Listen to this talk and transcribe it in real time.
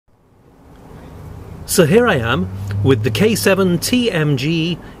So here I am with the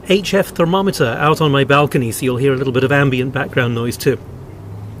K7TMG HF Thermometer out on my balcony, so you'll hear a little bit of ambient background noise too.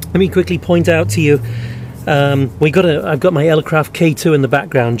 Let me quickly point out to you, I've got my Elecraft K2 in the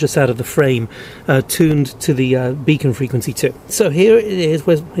background, just out of the frame, tuned to the beacon frequency too. So here it is.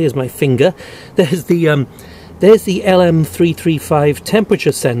 Here's my finger. There's the LM335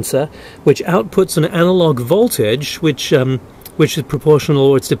 temperature sensor, which outputs an analog voltage, which is proportional,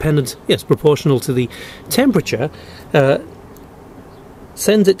 or it's dependent, yes, proportional to the temperature.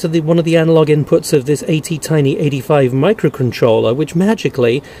 Sends it to one of the analog inputs of this ATtiny 85 microcontroller, which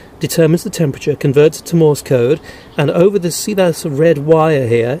magically determines the temperature, converts it to Morse code, and over this, see that red wire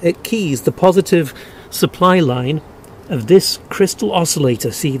here, it keys the positive supply line of this crystal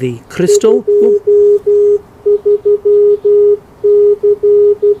oscillator. See the crystal?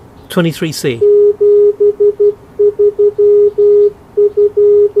 23C.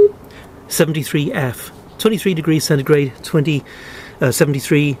 73F. 23 degrees centigrade,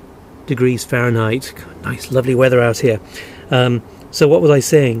 73 degrees Fahrenheit. Nice, lovely weather out here. So what was I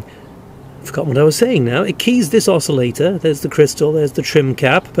saying? I've forgotten what I was saying now. It keys this oscillator. There's the crystal, there's the trim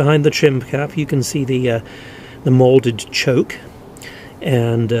cap. Behind the trim cap you can see the molded choke.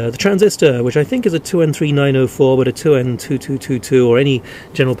 And the transistor, which I think is a 2N3904, but a 2N2222 or any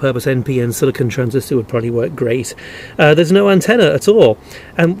general purpose NPN silicon transistor would probably work great. There's no antenna at all.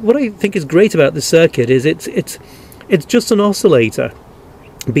 And what I think is great about this circuit is it's just an oscillator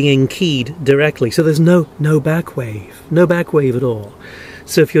being keyed directly, so there's no back wave at all.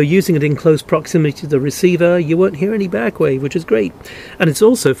 So if you're using it in close proximity to the receiver, you won't hear any back wave, which is great. And it's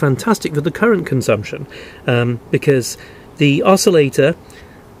also fantastic for the current consumption, because the oscillator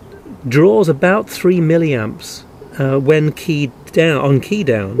draws about 3 milliamps when keyed down, on key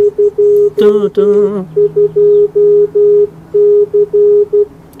down.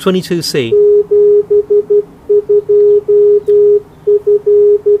 22C.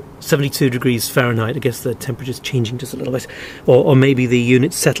 72 degrees Fahrenheit. I guess the temperature's changing just a little bit, or maybe the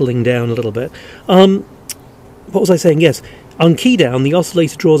unit's settling down a little bit. What was I saying? Yes, on key down the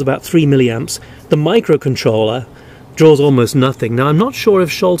oscillator draws about 3 milliamps. The microcontroller draws almost nothing. Now I'm not sure if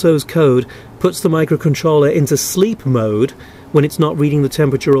Sholto's code puts the microcontroller into sleep mode when it's not reading the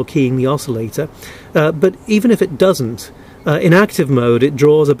temperature or keying the oscillator, but even if it doesn't, in active mode it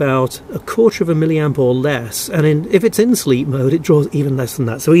draws about 1/4 of a milliamp or less, and if it's in sleep mode it draws even less than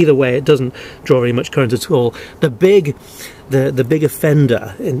that. So either way it doesn't draw very much current at all. The big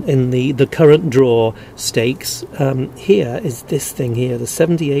offender in the current draw stakes here is this thing here, the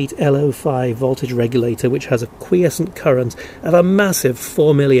 78L05 voltage regulator, which has a quiescent current of a massive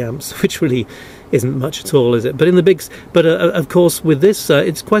 4 milliamps, which really isn't much at all, is it? But in the big, of course with this,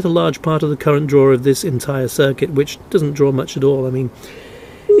 it's quite a large part of the current draw of this entire circuit, which doesn't draw much at all. I mean,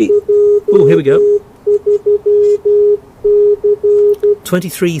 oh, here we go.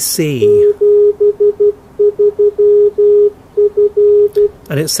 23C.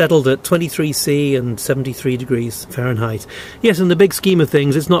 And it's settled at 23C and 73 degrees Fahrenheit. Yes, in the big scheme of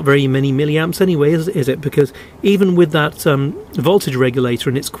things, it's not very many milliamps anyway, is it? Because even with that voltage regulator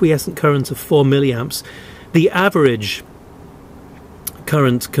and its quiescent current of 4 milliamps, the average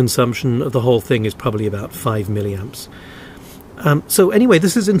current consumption of the whole thing is probably about 5 milliamps. So anyway,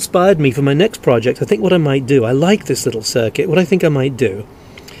 this has inspired me for my next project. I think what I might do, I like this little circuit, what I think I might do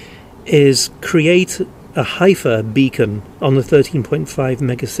is create a HIFA beacon on the 13.5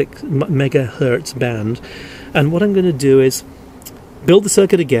 megahertz band, and what I'm going to do is build the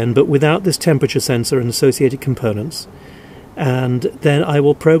circuit again, but without this temperature sensor and associated components, and then I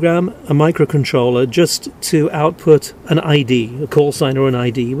will program a microcontroller just to output an ID, a call sign or an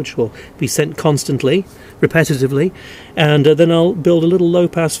ID, which will be sent constantly, repetitively, and then I'll build a little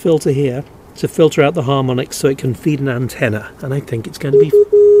low-pass filter here to filter out the harmonics so it can feed an antenna, and I think it's going to be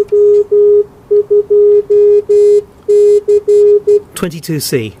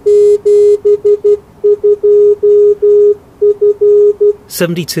 22C.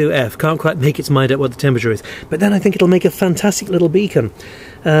 72F. Can't quite make its mind up what the temperature is, but then I think it'll make a fantastic little beacon.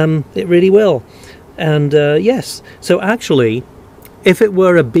 It really will. And yes, so actually, if it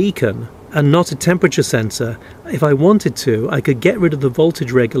were a beacon and not a temperature sensor, if I wanted to, I could get rid of the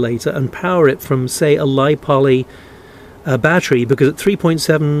voltage regulator and power it from, say, a LiPoly battery, because at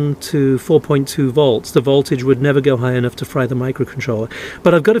 3.7 to 4.2 volts the voltage would never go high enough to fry the microcontroller.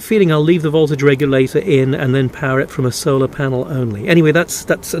 But I've got a feeling I'll leave the voltage regulator in and then power it from a solar panel only. Anyway, that's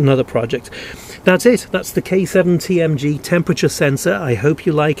another project. That's it. That's the K7TMG temperature sensor. I hope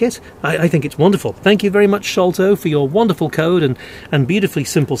you like it. I think it's wonderful. Thank you very much, Sholto, for your wonderful code and beautifully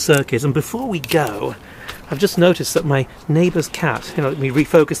simple circuit. And before we go, I've just noticed that my neighbour's cat, let me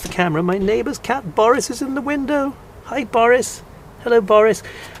refocus the camera, my neighbour's cat Boris is in the window. Hi Boris. Hello Boris.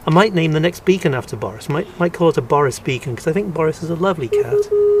 I might name the next beacon after Boris. Might call it a Boris beacon, because I think Boris is a lovely cat.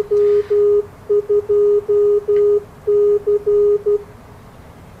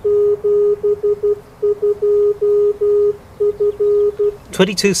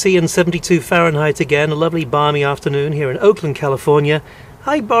 (22°C and 72 Fahrenheit again, a lovely balmy afternoon here in Oakland, California.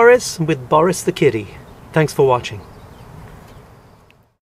 Hi Boris, with Boris the kitty. Thanks for watching.